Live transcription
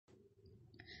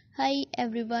Hi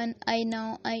everyone, I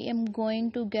know I am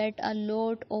going to get a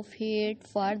lot of hate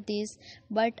for this,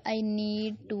 but I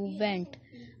need to vent.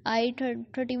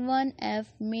 31F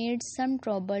made some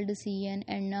troubled decision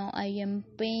and now I am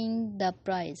paying the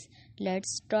price.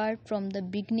 Let's start from the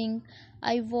beginning.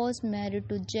 I was married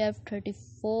to Jeff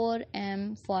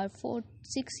 34M for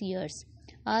 6 years.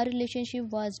 Our relationship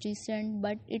was decent,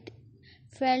 but it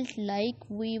felt like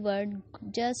we were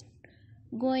just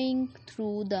going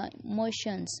through the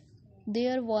motions.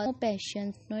 There was no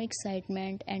passion, no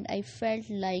excitement, and I felt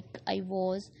like I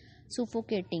was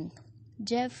suffocating.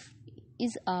 Jeff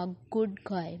is a good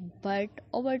guy, but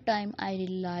over time I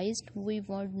realized we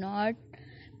were not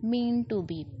meant to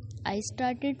be. I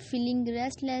started feeling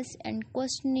restless and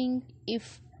questioning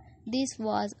if this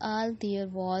was all there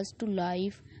was to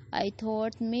life. I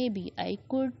thought maybe I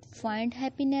could find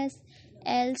happiness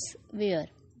elsewhere.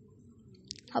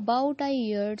 About a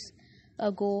year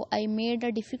ago, I made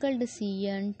a difficult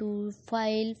decision to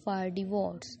file for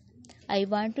divorce. I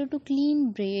wanted to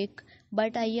clean break,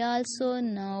 but I also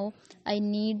know I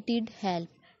needed help.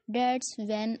 That's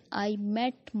when I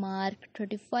met Mark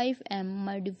 35M,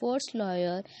 my divorce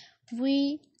lawyer.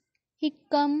 We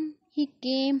he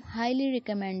came highly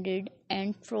recommended,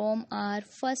 and from our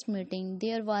first meeting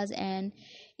there was an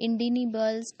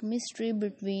undeniable chemistry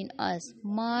between us.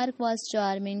 Mark was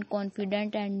charming,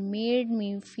 confident, and made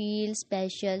me feel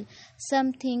special,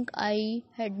 something I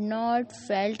had not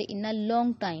felt in a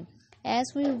long time.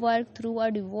 As we worked through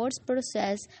our divorce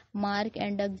process, Mark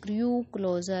and I grew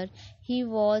closer. He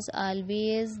was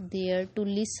always there to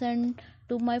listen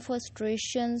to my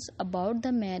frustrations about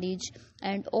the marriage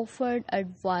and offered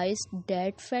advice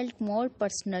that felt more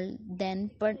personal than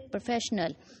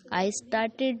professional. I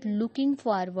started looking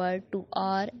forward to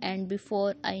our, and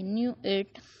before I knew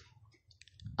it,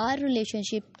 our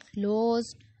relationship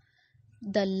closed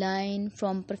the line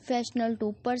from professional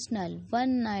to personal.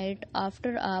 One night,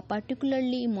 after a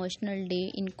particularly emotional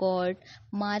day in court,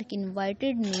 Mark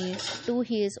invited me to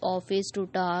his office to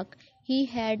talk. He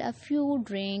had a few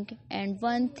drinks, and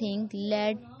one thing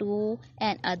led to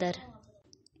another.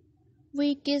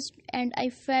 We kissed, and I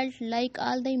felt like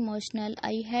all the emotional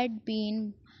I had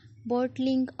been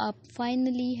bottling up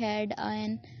finally had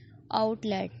an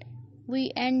outlet.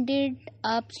 We ended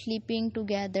up sleeping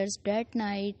together that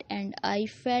night, and I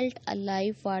felt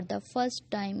alive for the first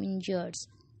time in years.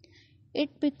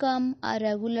 It became a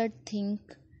regular thing,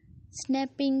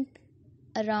 snapping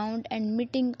around and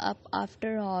meeting up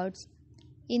afterwards.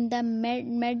 In the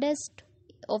midst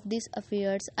of these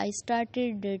affairs, I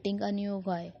started dating a new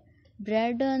guy.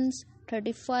 Braden's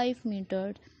 35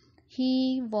 meters.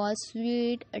 He was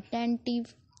sweet,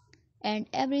 attentive, and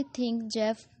everything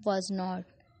Jeff was not.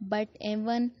 But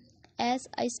even as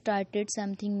I started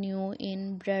something new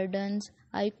in Braden's,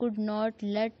 I could not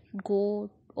let go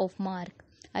of Mark.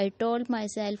 I told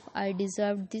myself I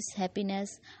deserved this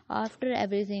happiness after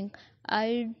everything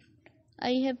I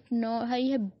I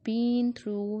have been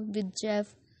through with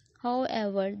Jeff.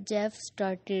 However, Jeff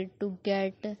started to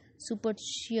get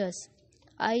superstitious.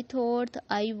 I thought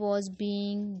I was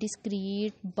being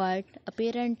discreet, but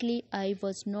apparently I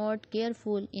was not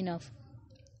careful enough.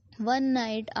 One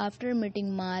night after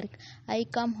meeting Mark, I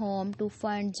come home to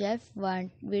find Jeff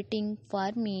waiting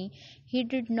for me. He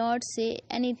did not say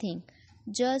anything,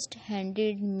 just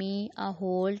handed me a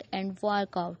hold and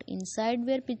walked out. Inside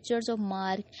were pictures of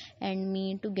Mark and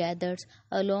me together,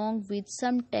 along with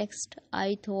some text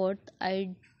I thought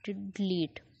I'd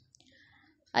delete.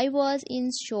 I was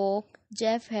in shock.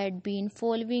 Jeff had been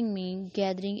following me,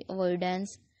 gathering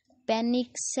evidence.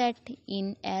 Panic set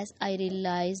in as I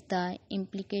realized the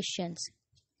implications.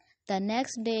 The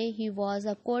next day, he was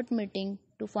a court meeting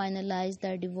to finalize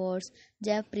the divorce.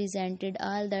 Jeff presented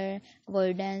all the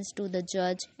evidence to the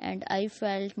judge, and I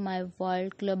felt my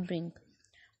world clubbering.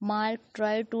 Mark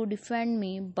tried to defend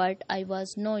me, but I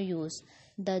was no use.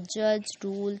 The judge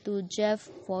ruled to Jeff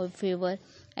for favor,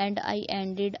 and I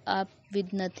ended up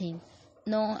with nothing.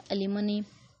 No alimony,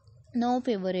 no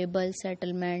favorable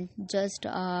settlement, just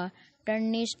a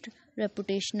tarnished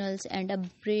reputations and a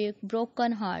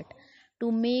broken heart.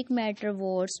 To make matter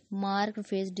worse, Mark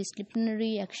faced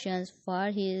disciplinary actions for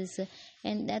his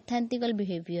unethical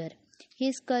behavior.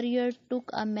 His career took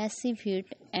a massive hit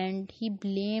and he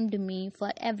blamed me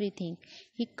for everything.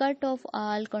 He cut off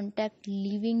all contact,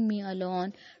 leaving me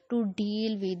alone to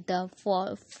deal with the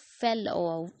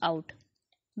fallout.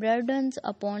 Burdens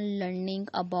upon learning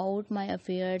about my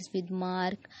affairs with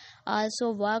Mark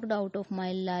also walked out of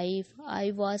my life.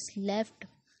 I was left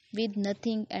with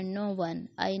nothing and no one.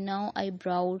 I know I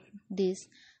brought this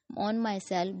on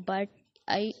myself, but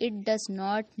it does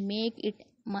not make it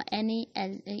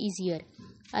easier.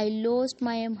 I lost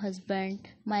my husband,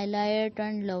 my liar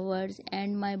turned lovers,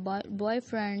 and my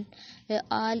boyfriend.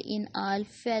 All in all,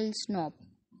 fell snob.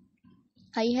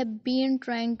 I have been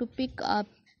trying to pick up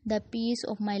the piece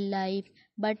of my life,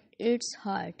 but it's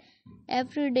hard.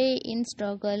 Every day in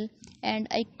struggle, and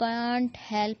I can't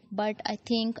help but I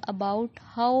think about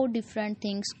how different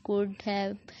things could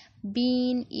have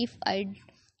been if I'd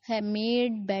have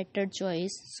made better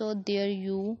choice. So there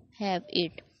you have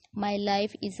it. My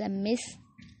life is a mess,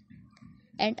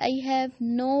 and I have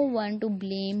no one to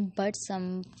blame but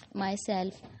some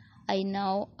myself. I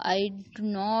know I do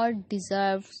not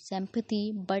deserve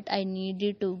sympathy, but I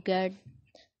needed to get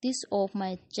this off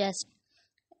my chest.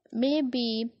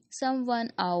 Maybe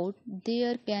someone out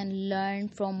there can learn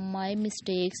from my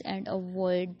mistakes and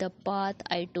avoid the path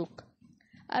I took.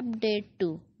 Update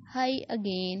 2. Hi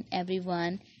again,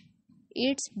 everyone.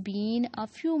 It's been a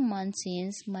few months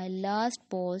since my last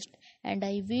post, and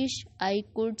I wish I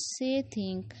could say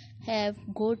things have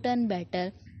gotten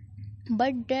better,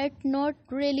 but that's not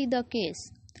really the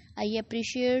case. I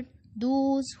appreciate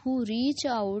those who reach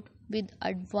out with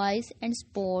advice and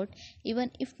support,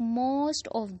 even if most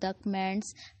of the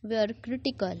comments were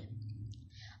critical.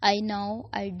 I know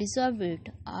I deserve it.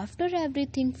 After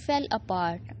everything fell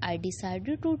apart, I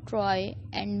decided to try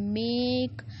and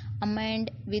make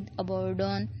amend with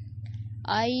Aberdeen.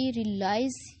 I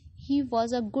realized he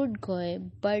was a good guy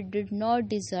but did not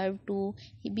deserve to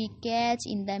be caught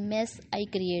in the mess I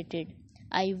created.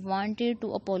 I wanted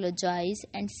to apologize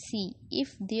and see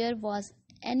if there was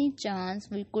any chance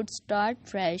we could start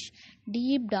fresh.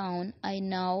 Deep down, I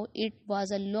know it was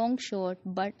a long shot,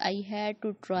 but I had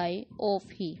to try.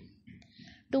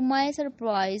 To my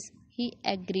surprise, he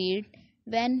agreed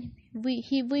when we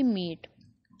met.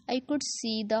 I could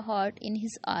see the hurt in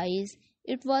his eyes.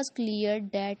 It was clear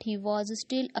that he was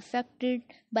still affected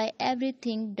by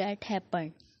everything that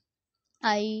happened.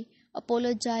 I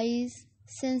apologized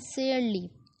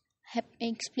sincerely,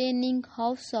 explaining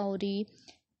how sorry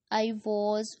I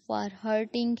was for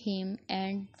hurting him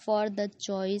and for the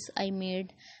choice I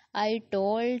made. I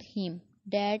told him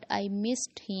that I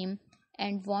missed him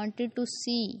and wanted to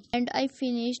see. And I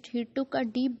finished. He took a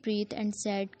deep breath and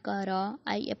said, Kara,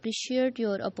 I appreciate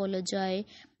your apology,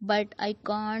 but I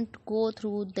can't go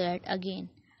through that again.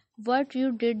 What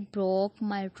you did broke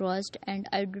my trust, and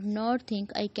I do not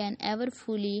think I can ever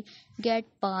fully get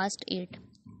past it.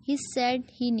 He said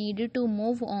he needed to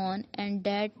move on and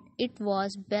that it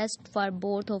was best for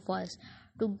both of us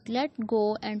to let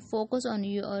go and focus on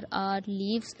our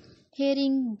lives.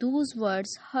 Hearing those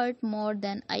words hurt more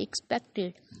than I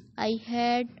expected. I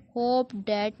had hoped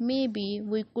that maybe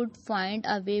we could find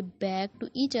a way back to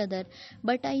each other,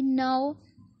 but I know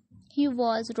he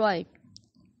was right.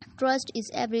 Trust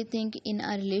is everything in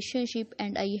a relationship,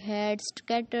 and I had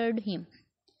scattered him.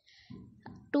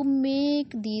 To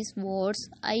make these words,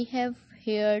 I have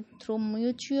heard through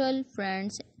mutual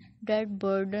friends that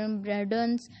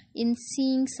burdens in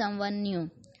seeing someone new.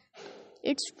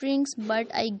 It stings, but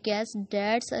I guess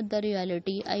that's the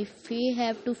reality I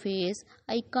have to face.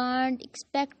 I can't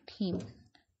expect him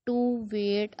to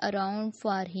wait around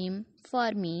for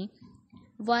me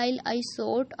while I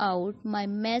sort out my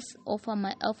mess of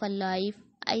a life.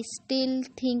 I still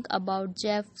think about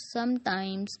Jeff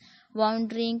sometimes,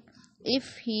 wondering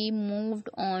if he moved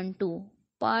on too.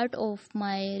 Part of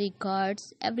my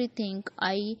regards everything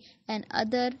I and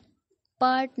other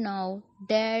part now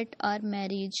that our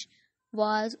marriage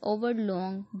was over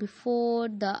long before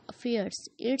the affairs.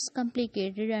 It's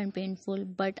complicated and painful,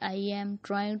 but I am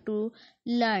trying to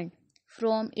learn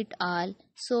from it all.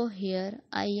 So here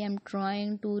I am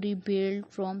trying to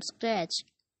rebuild from scratch.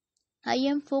 I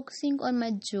am focusing on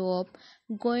my job,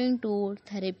 going to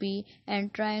therapy,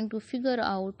 and trying to figure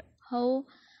out how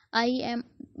I am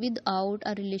without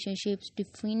a relationship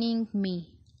defining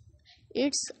me.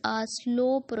 It's a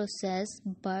slow process,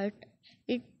 but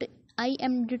it I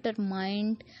am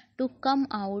determined to come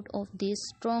out of this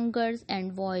stronger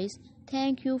and voice.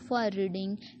 Thank you for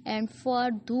reading and for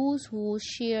those who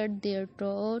shared their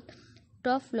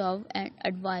tough love and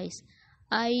advice.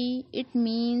 It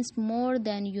means more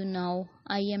than you know.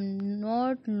 I am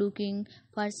not looking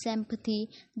for sympathy,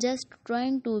 just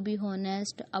trying to be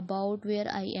honest about where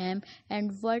I am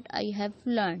and what I have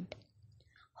learned.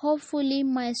 Hopefully,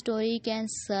 my story can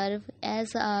serve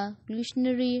as a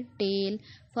cautionary tale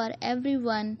for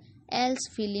everyone else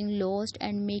feeling lost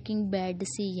and making bad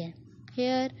decisions.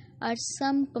 Here are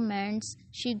some comments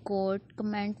she got.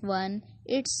 Comment 1.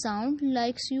 It sounds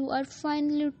like you are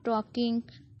finally talking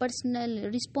personal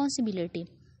responsibility,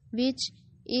 which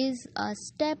is a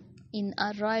step in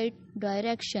a right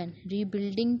direction.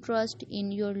 Rebuilding trust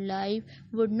in your life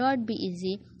would not be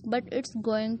easy, but it's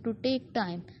going to take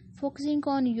time. Focusing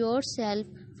on yourself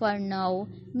for now,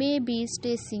 maybe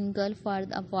stay single for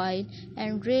a while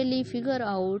and really figure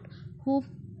out who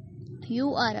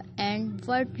you are and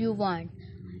what you want.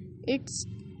 It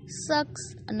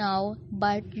sucks now,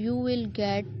 but you will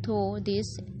get through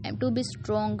this and to be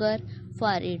stronger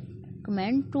for it.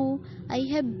 Comment 2. I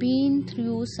have been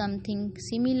through something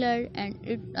similar and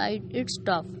it's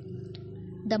tough.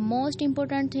 The most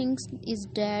important thing is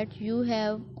that you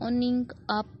have owning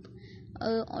up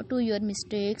to your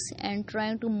mistakes and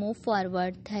trying to move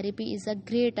forward. Therapy is a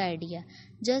great idea.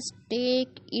 Just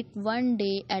take it one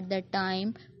day at a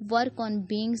time. Work on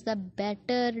being the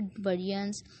better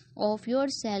versions of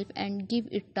yourself and give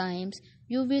it times.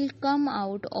 You will come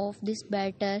out of this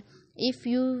better if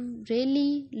you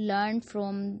really learn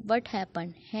from what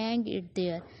happened. Hang it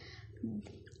there.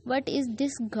 What is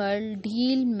this girl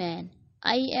deal, man?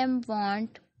 I am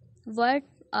want. What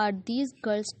are these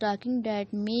girls talking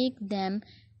that make them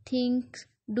think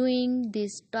doing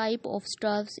this type of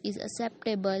stuff is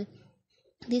acceptable?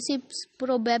 This is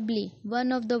probably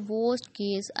one of the worst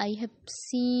cases I have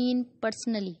seen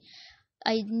personally.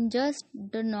 I just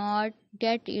do not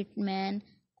get it, man.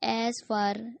 As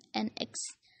for an ex,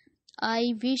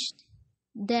 I wish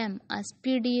them a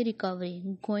speedy recovery.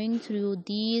 Going through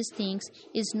these things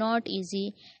is not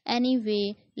easy.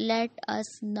 Anyway, let us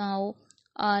know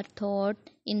our thought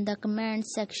in the comment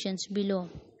sections below.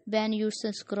 When you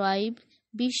subscribe,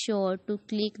 be sure to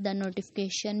click the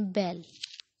notification bell.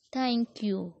 Thank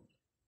you.